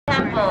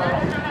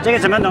这个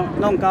怎么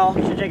弄高？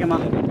是这个吗？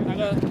那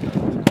个，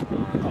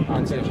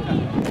这个。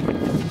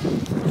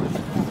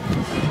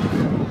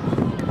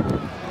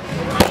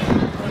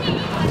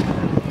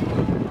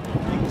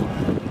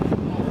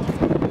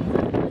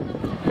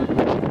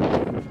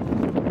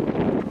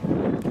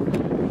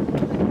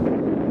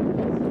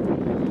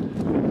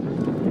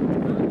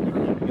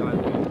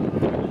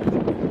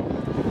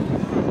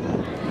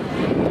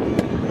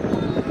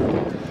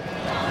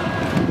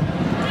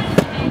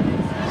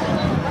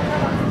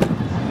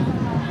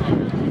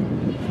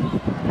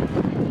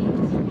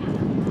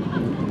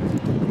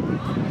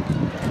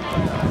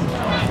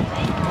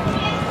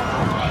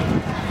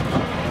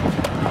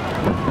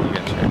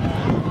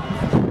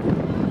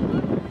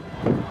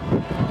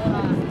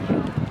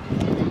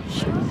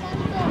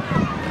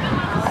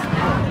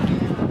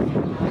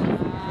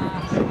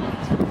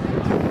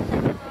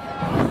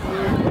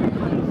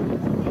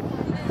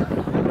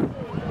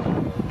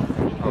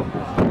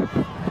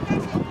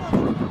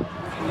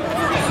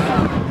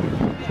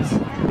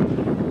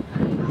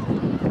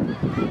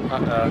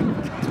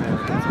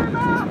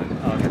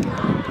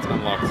 It's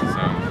unlocked,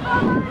 so.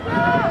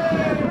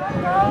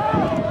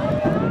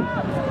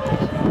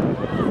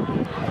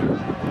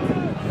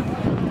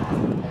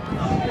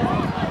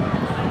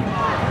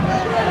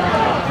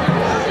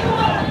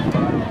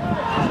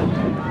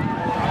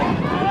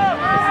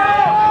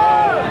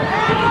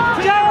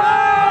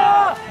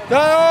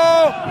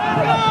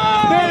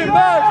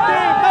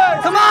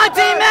 Come on,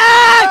 Team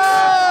Max!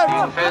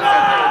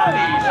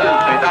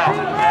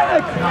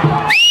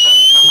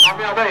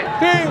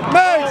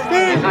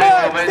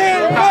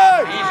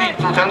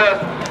 组成的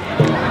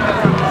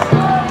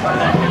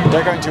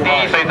第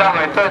一水道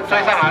追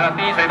上来了，第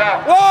一水道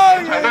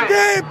踩对。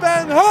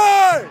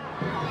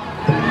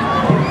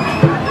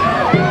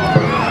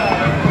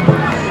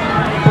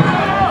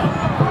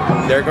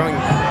They're going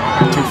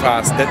too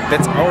fast.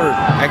 That's our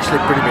actually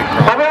pretty big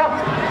problem.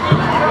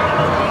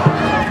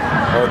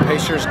 Our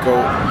pacers go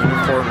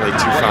uniformly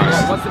too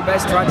fast. What's the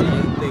best strategy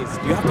in this?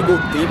 Do you have to go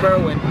deeper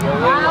when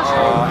rolling?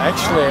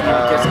 Actually,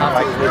 just have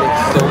to really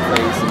slow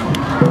pace.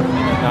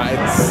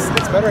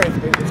 It's better if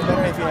you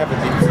have a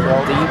deep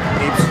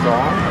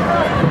strong.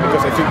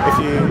 Because if you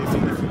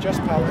just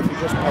paddle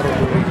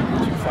really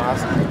too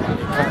fast, you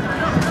can't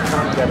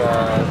get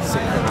a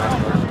synchronized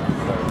motion.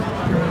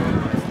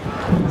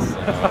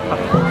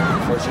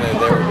 Unfortunately,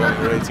 they were going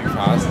really too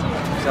fast.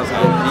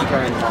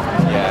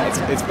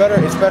 Yeah, it's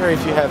better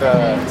if you have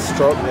a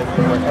stroke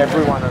than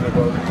everyone on the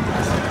boat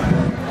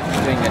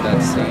doing it at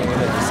the same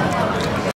time.